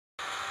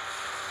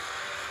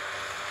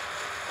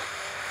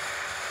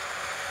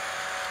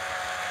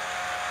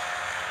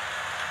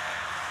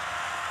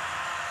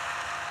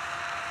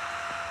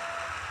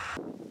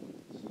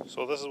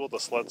So this is what the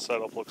sled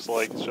setup looks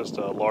like. It's just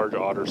a large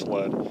otter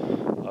sled.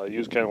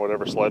 Use kind of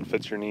whatever sled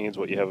fits your needs,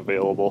 what you have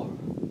available.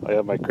 I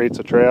have my crates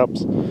of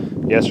traps.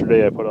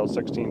 Yesterday I put out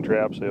 16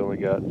 traps. I only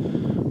got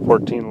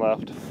 14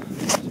 left.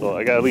 So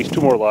I got at least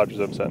 2 more lodges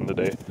I'm setting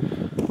today.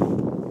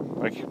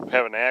 I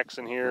have an axe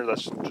in here.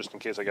 That's just in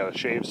case I got to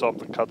shave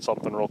something, cut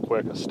something real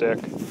quick, a stick.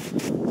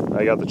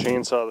 I got the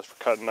chainsaw that's for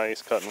cutting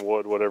ice, cutting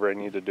wood, whatever I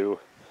need to do.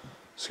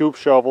 Scoop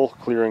shovel,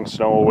 clearing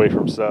snow away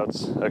from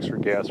sets, extra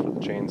gas for the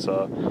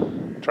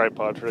chainsaw,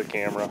 tripod for the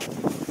camera.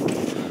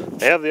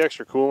 I have the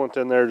extra coolant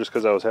in there just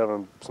because I was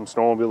having some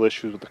snowmobile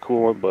issues with the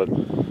coolant, but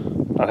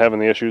not having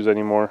the issues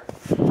anymore.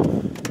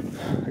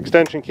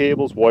 Extension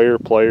cables, wire,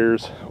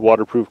 pliers,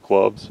 waterproof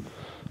gloves.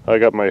 I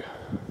got my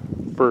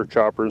fur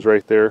choppers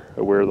right there.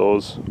 I wear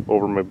those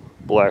over my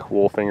black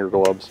wool finger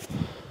gloves.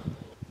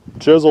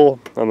 Chisel,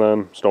 and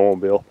then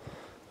snowmobile.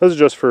 This is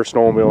just for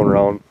snowmobiling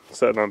around,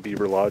 setting on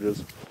beaver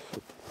lodges.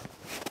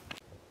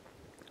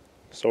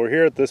 So we're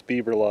here at this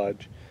beaver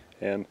lodge,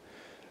 and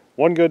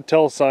one good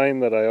tell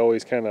sign that I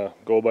always kind of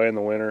go by in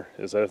the winter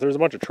is that if there's a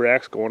bunch of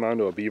tracks going on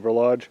to a beaver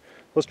lodge,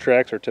 those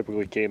tracks are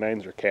typically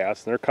canines or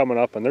cats, and they're coming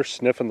up and they're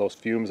sniffing those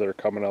fumes that are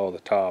coming out of the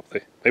top.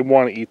 They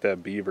want to eat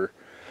that beaver.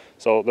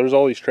 So there's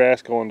all these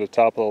tracks going to the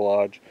top of the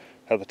lodge.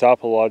 At the top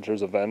of the lodge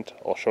there's a vent.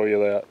 I'll show you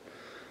that.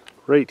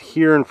 Right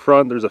here in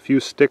front there's a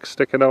few sticks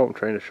sticking out. I'm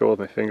trying to show with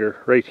my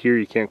finger. Right here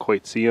you can't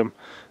quite see them.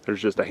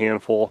 There's just a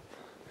handful.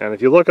 And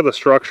if you look at the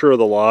structure of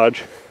the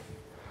lodge,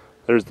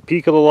 there's the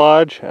peak of the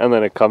lodge, and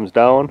then it comes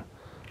down,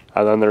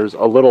 and then there's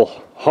a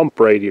little hump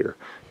right here,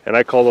 and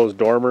I call those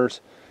dormers.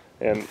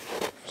 And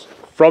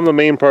from the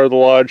main part of the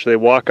lodge they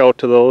walk out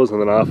to those,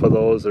 and then off of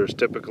those there's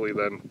typically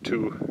then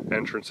 2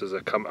 entrances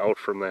that come out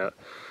from that.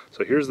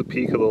 So here's the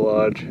peak of the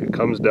lodge, it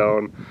comes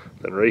down,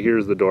 then right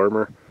here's the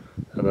dormer,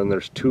 and then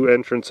there's 2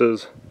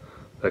 entrances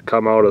that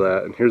come out of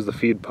that, and here's the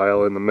feed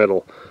pile in the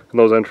middle, and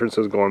those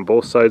entrances go on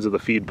both sides of the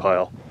feed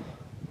pile.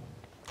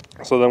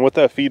 So then with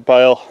that feed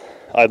pile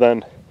I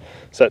then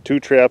set 2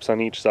 traps on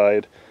each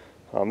side.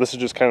 This is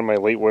just kind of my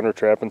late winter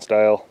trapping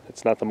style.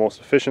 It's not the most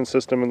efficient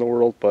system in the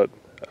world, but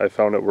I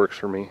found it works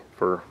for me,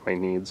 for my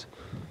needs.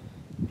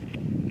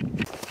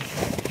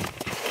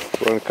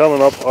 So when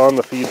coming up on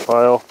the feed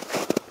pile,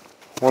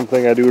 one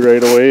thing I do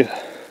right away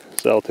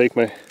is I'll take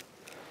the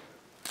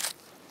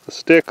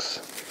sticks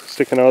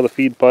sticking out of the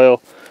feed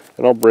pile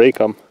and I'll break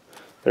them.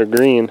 They're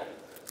green.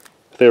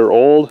 If they were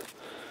old,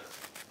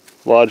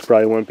 lodge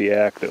probably wouldn't be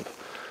active.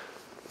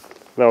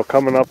 Now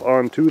coming up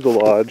onto the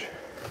lodge,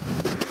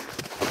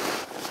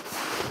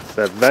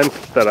 that vent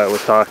that I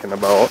was talking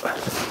about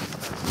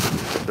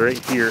is right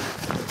here.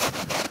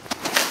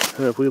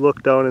 And if we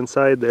look down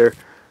inside there,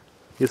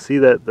 you see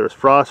that there's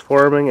frost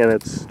forming and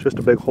it's just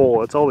a big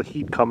hole. It's all the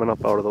heat coming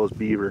up out of those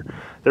beaver.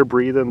 They're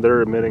breathing,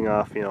 they're emitting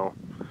off, you know,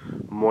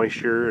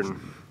 moisture and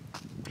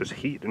just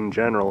heat in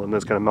general, and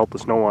it's going to melt the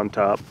snow on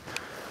top.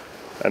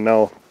 And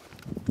now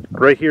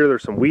right here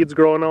there's some weeds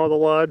growing out of the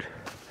lodge.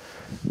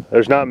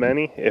 There's not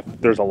many. If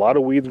there's a lot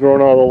of weeds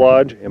growing out of the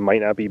lodge, it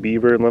might not be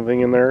beaver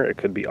living in there. It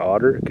could be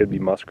otter, it could be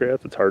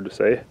muskrats, it's hard to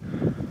say.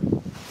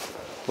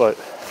 But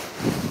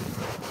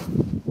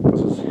this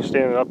is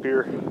standing up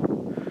here.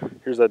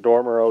 Here's that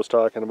dormer I was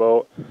talking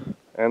about.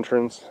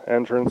 Entrance.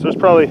 There's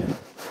probably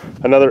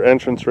another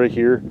entrance right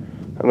here.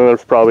 And then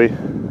there's probably,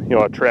 you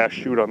know, a trash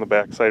chute on the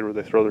back side where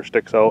they throw their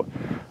sticks out.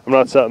 I'm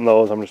not setting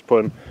those, I'm just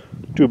putting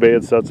 2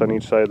 bed sets on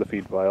each side of the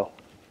feed pile.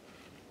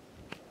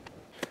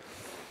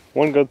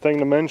 One good thing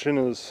to mention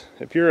is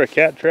if you're a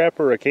cat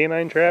trapper or a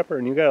canine trapper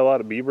and you got a lot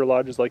of beaver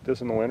lodges like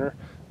this in the winter,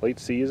 late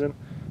season,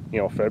 you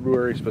know,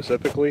 February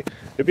specifically,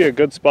 it'd be a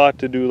good spot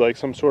to do like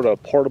some sort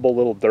of portable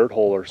little dirt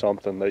hole or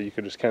something that you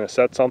could just kind of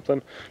set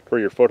something where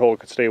your foothold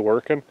could stay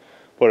working.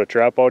 Put a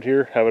trap out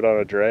here, have it on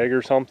a drag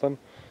or something.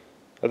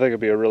 I think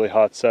it'd be a really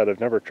hot set. I've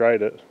never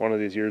tried it. One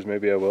of these years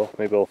maybe I will.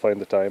 Maybe I'll find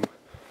the time.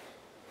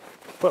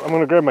 But I'm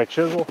going to grab my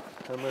chisel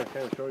and I'm going to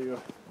kind of show you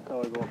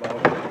how I go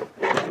about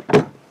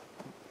it.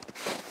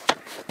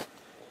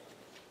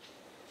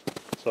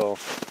 So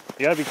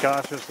you gotta be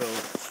cautious of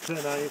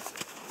thin ice.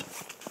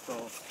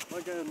 So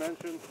like I had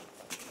mentioned,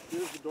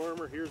 here's the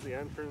dormer, here's the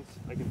entrance.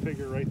 I can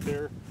figure right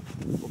there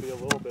will be a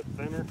little bit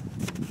thinner.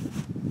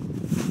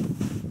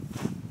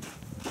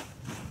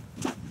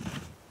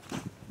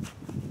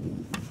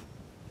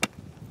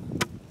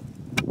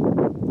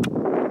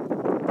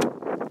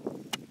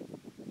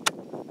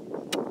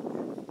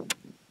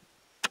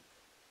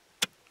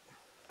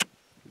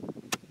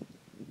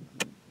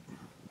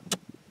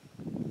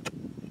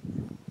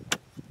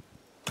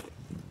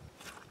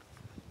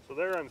 So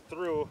there I'm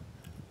through,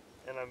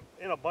 and I'm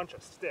in a bunch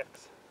of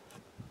sticks.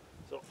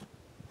 So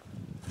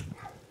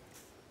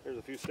there's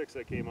a few sticks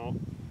that came out.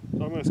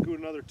 So I'm going to scoot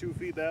another 2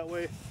 feet that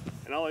way,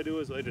 and all I do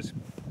is I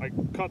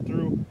cut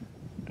through,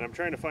 and I'm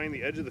trying to find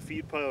the edge of the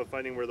feed pile and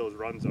finding where those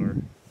runs are.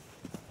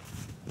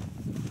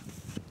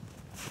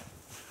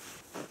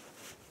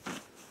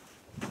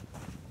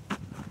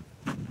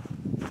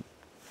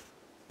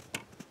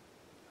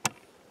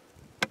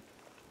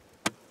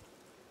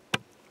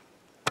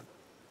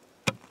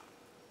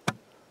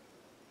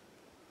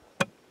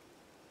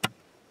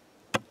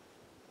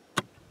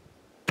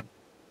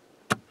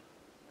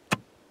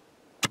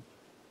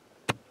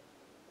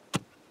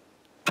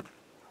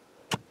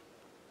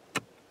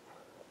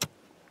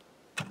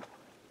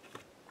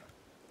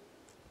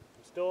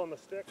 still on the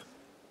sticks,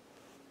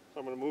 so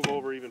I'm going to move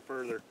over even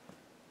further.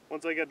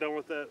 Once I get done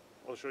with that,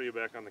 I'll show you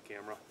back on the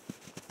camera.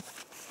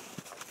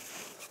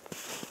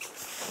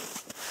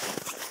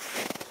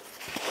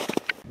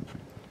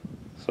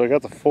 So I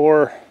got the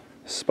 4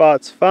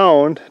 spots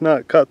found,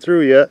 not cut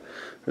through yet.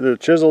 There's a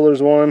chisel,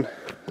 there's one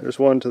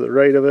to the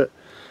right of it.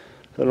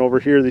 Then over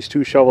here, these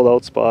 2 shoveled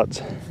out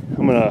spots.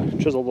 I'm gonna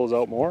chisel those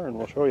out more and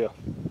we'll show you.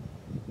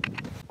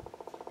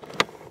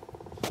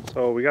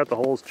 So we got the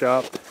holes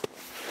chopped.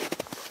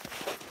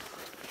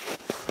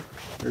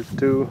 There's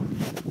 2.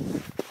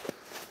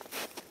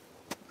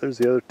 There's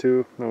the other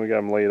 2. Then we got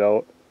them laid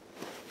out.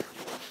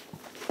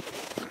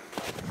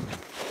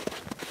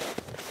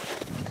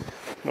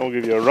 I'll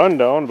give you a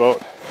rundown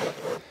about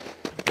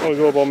how we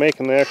go about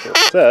making the actual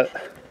set.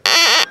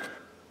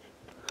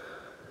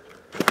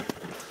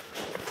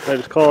 I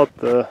just call it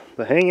the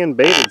hang-in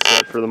baited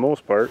set for the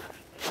most part.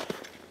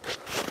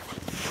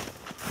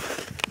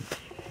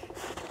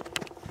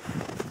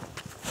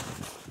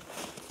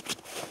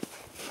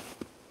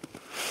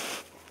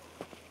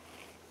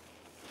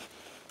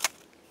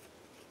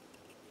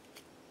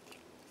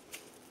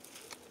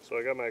 So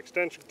I got my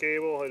extension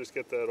cable, I just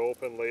get that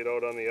open, laid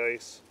out on the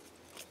ice.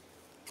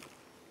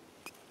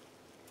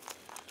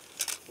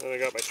 Then I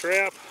got my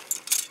trap.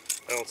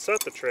 I don't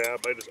set the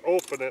trap, I just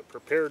open it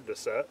prepared to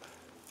set.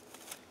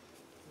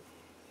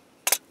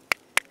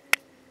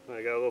 And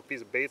I got a little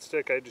piece of bait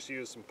stick, I just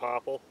use some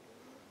popple.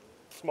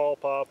 Small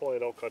popple, I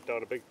don't cut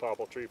down a big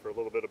popple tree for a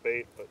little bit of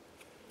bait, but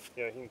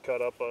yeah, you can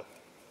cut up a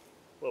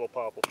little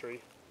popple tree.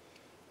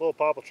 A little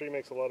popple tree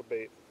makes a lot of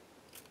bait.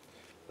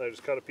 Then I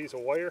just cut a piece of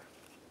wire.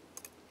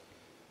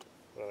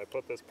 Then I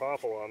put this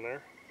popple on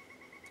there.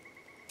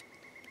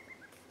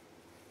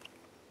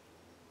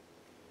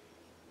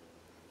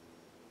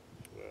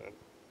 Then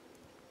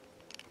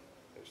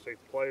I just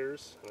take the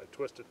pliers and I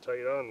twist it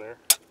tight on there.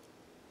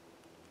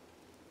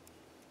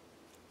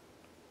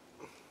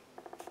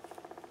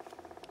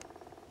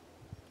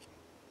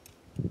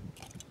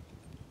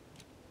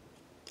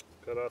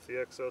 Cut off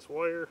the excess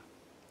wire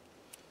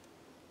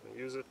and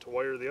use it to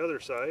wire the other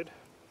side.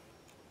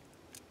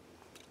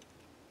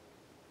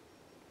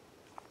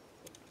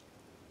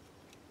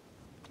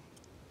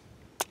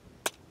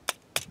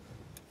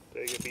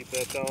 Take it, beat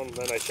that down,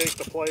 then I take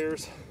the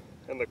pliers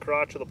and the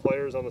crotch of the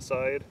pliers on the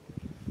side.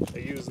 I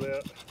use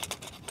that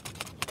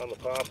on the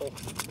popple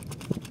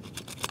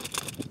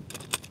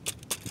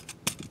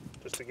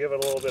just to give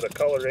it a little bit of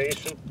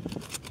coloration,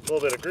 a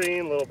little bit of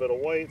green, a little bit of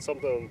white,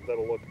 something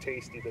that'll look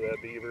tasty to that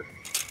beaver.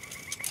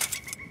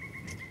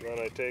 Then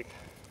I take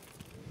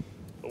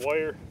the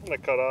wire and I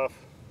cut off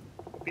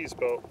a piece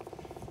about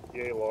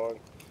yay long.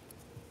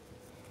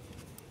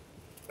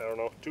 I don't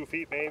know, 2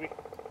 feet maybe.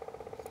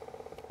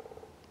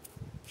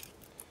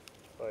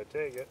 So I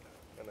take it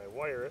and I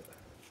wire it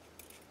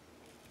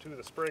to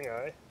the spring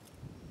eye.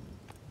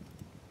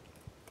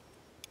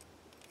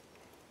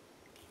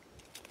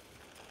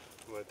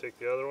 And I take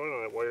the other one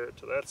and I wire it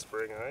to that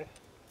spring eye.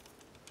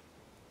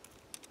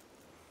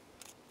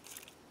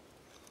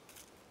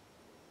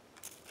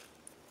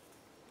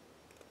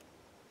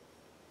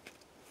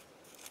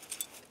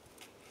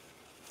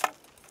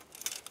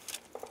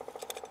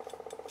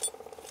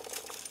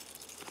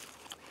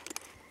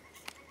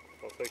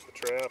 I'll take the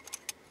trap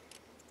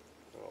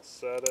and I'll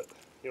set it.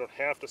 You don't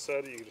have to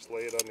set it, you can just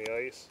lay it on the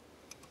ice,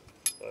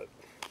 but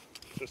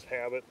just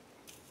habit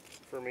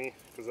for me,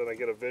 because then I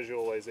get a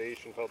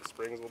visualization of how the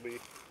springs will be.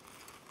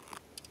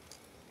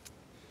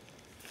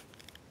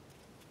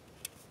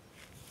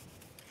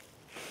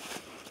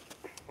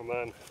 And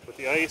then with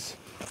the ice,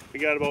 we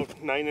got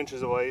about 9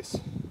 inches of ice.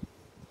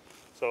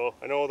 So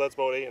I know that's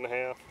about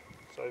 8.5,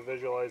 so I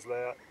visualize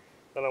that.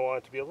 Then I want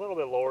it to be a little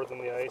bit lower than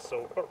the ice,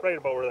 so right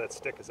about where that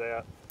stick is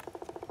at.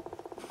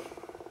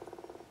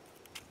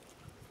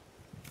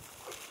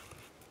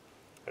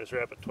 I just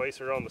wrap it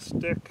twice around the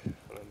stick and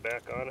then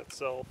back on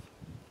itself.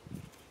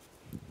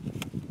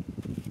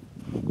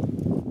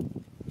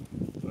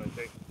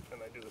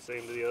 And I do the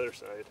same to the other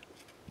side.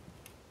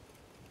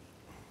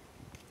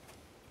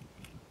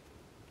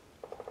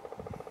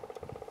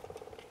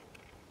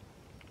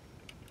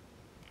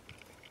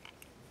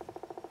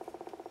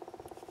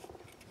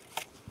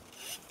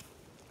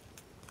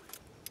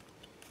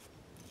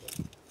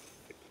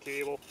 Take the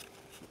cable,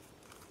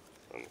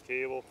 run the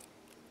cable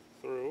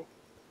through.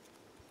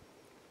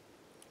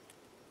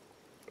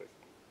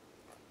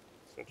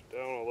 Cinch it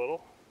down a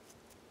little.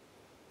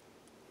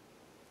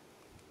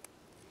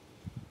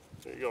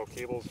 There you go,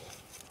 cables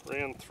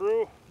ran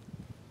through,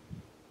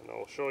 and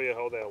I'll show you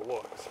how that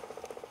looks.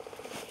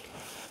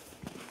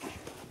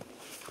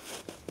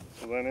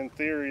 So then in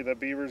theory, the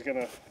beaver's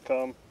gonna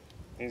come,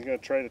 he's gonna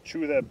try to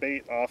chew that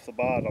bait off the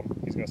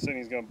bottom. He's gonna sit and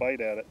he's gonna bite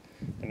at it,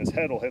 and his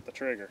head will hit the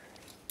trigger.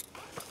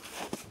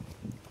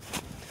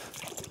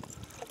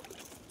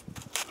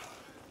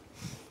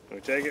 So we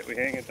take it, we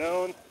hang it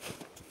down.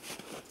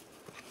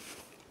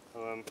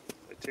 I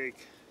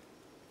take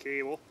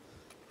cable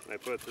and I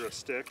put it through a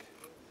stick.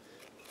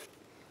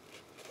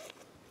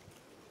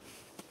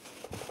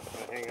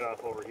 And I hang it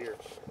off over here.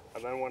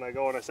 And then when I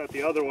go and I set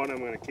the other one, I'm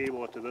going to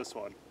cable it to this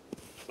one.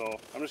 So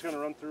I'm just going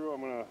to run through.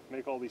 I'm going to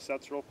make all these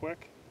sets real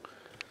quick.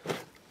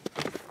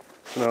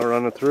 So now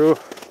run it through.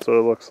 So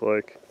it looks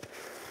like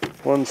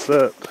one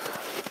set,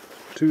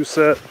 two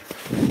set.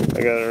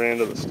 I got it ran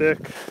to the stick.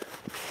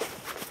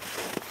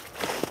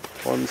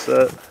 One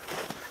set,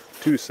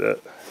 two set,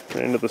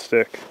 ran to the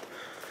stick.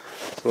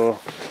 So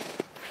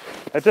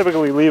I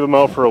typically leave them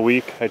out for a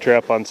week. I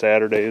trap on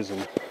Saturdays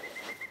and,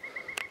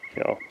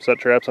 you know, set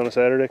traps on a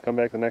Saturday, come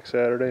back the next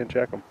Saturday and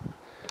check them.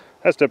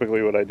 That's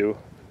typically what I do.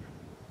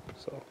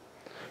 So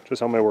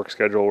just how my work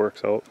schedule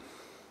works out.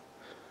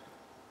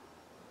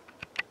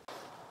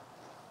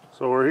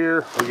 So we're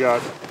here, we got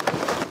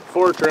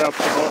 4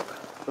 traps out.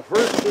 The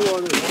first 2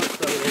 on this left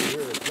side over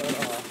here is set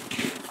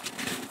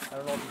off. I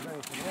don't know if there's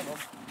anything in them.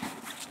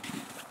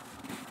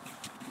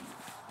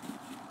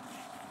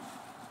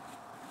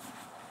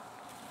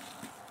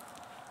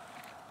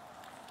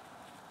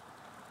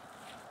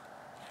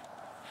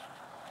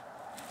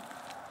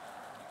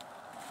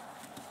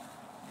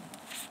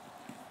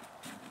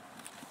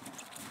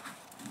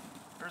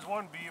 There's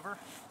one beaver.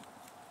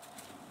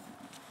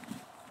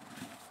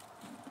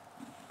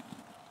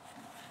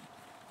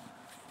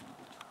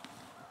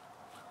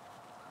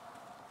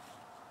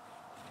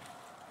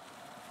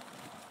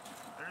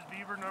 There's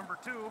beaver number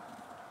 2.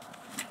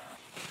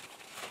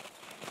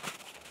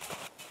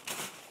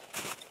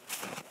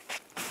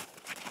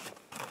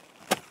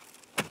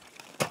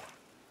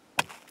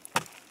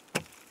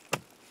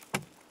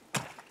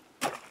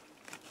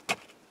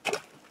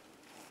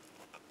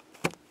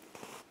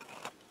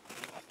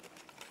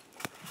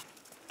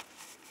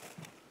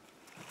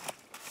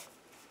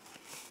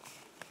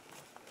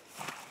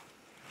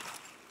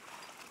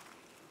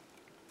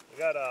 We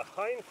got a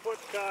hind foot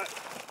caught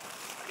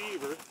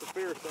beaver, it's a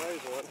fair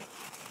size one.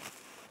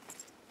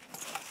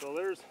 So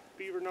there's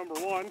beaver number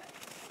 1.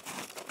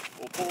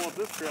 We'll pull up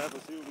this trap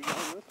and see what we got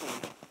on this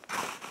one.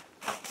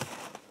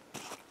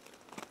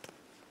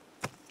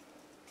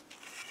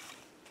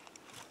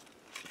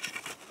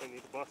 I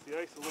need to bust the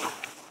ice a little.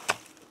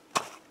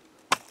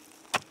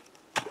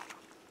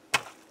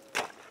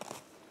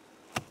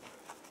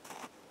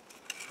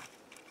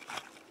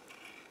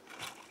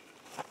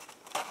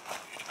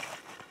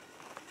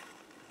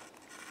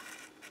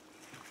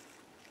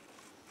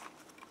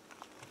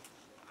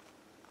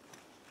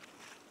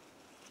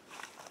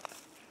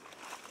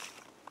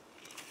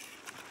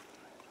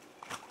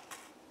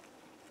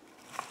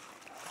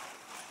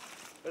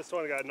 This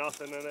one got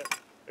nothing in it.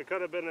 It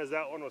could have been as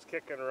that one was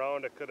kicking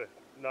around, it could have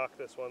knocked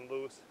this one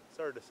loose. It's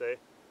hard to say,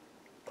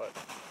 but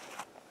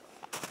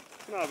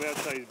not a bad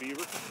sized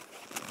beaver.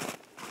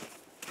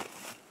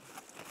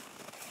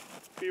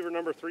 Beaver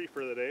number 3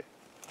 for the day.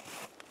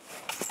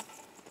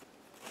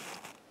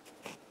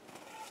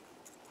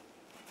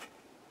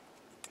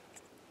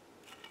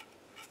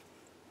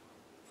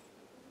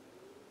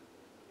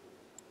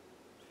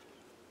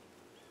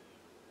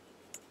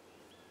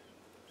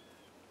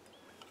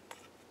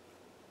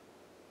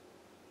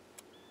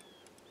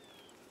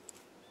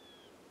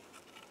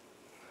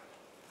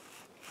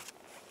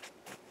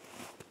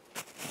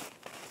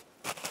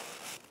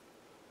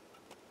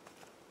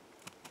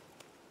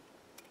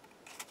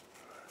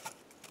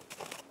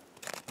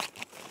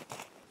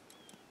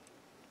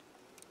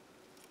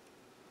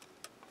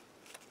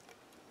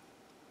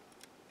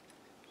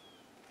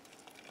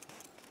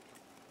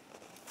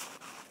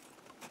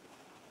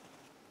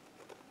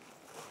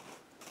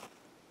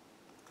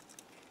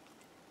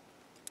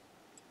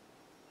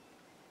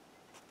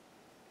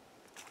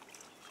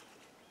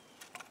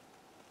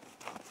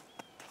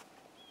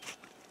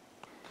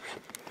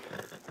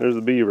 There's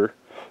the beaver.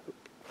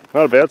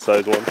 Not a bad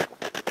sized one.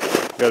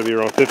 Got to be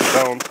around 50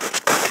 pounds.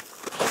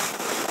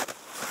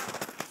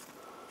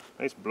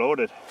 Nice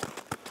bloated.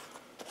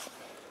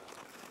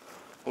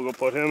 We'll go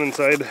put him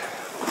inside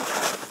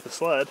the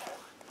sled.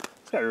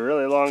 He's got a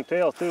really long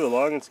tail too,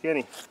 long and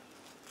skinny.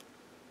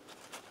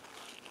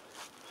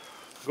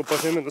 Go put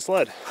him in the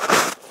sled.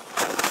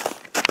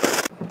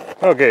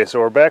 Okay, so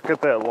we're back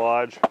at that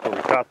lodge where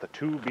we caught the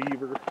 2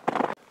 beaver.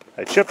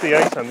 I chipped the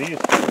ice on these.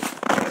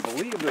 I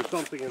believe there's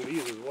something in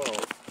these as well.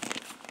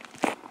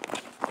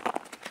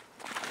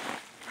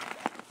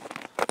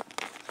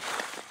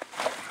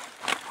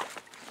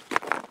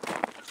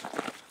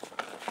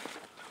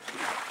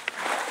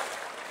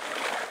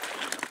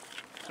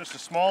 Just a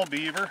small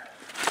beaver.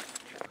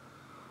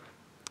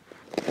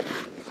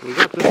 So we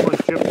got this one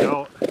chipped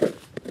out.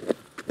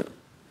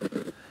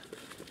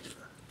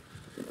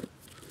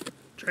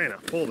 Trying to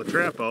pull the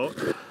trap out.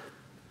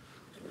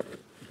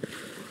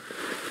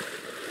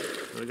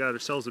 We got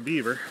ourselves a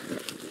beaver.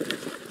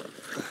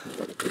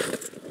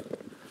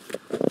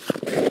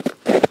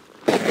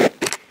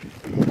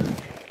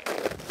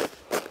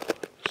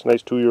 It's a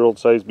nice 2-year-old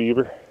size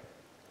beaver.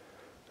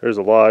 There's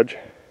a lodge.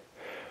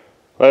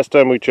 Last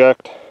time we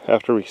checked,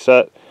 after we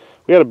set,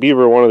 we had a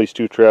beaver in one of these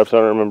 2 traps, I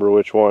don't remember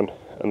which one,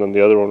 and then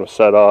the other one was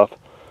set off.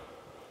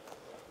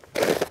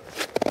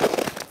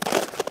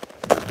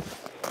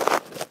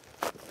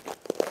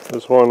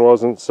 This one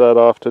wasn't set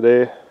off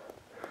today.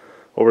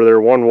 Over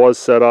there, one was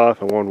set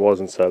off and one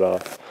wasn't set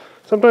off.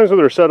 Sometimes when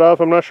they're set off,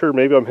 I'm not sure,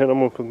 maybe I'm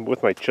hitting them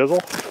with my chisel,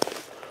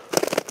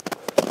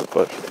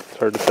 but it's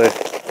hard to say.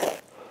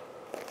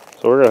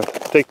 So we're gonna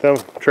take them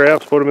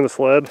traps, put them in the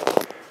sled,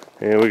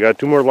 and we got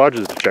 2 more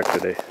lodges to check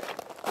today.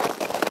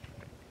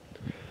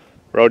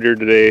 We're out here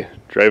today,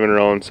 driving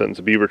around, setting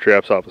some beaver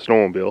traps off a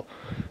snowmobile,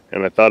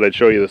 and I thought I'd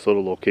show you this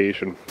little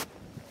location.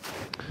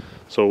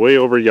 So way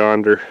over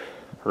yonder,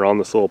 around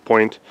this little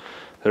point,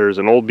 there's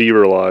an old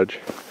beaver lodge,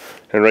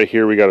 and right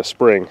here we got a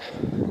spring.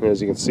 And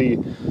as you can see,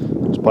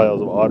 there's piles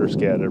of otter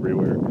scat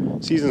everywhere.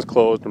 Season's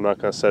closed, I'm not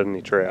going to set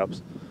any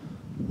traps,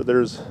 but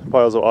there's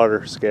piles of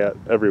otter scat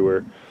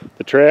everywhere.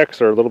 The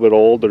tracks are a little bit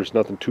old, there's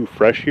nothing too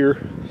fresh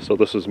here, so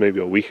this was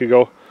maybe a week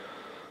ago.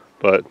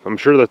 But I'm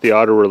sure that the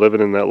otter were living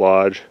in that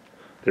lodge.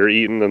 They're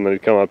eating and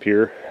they'd come up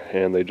here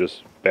and they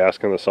just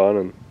bask in the sun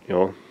and, you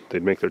know,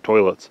 they'd make their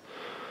toilets.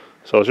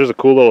 So it's just a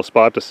cool little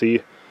spot to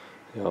see.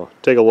 You know,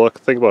 take a look,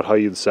 think about how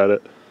you'd set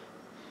it.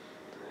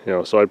 You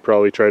know, so I'd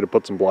probably try to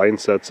put some blind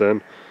sets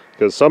in,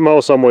 because somehow,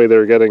 some way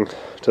they're getting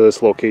to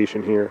this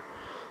location here.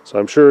 So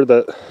I'm sure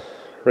that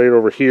right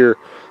over here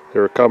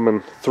they were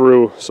coming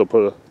through, so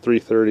put a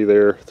 330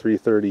 there,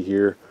 330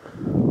 here.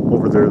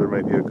 Over there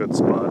might be a good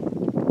spot.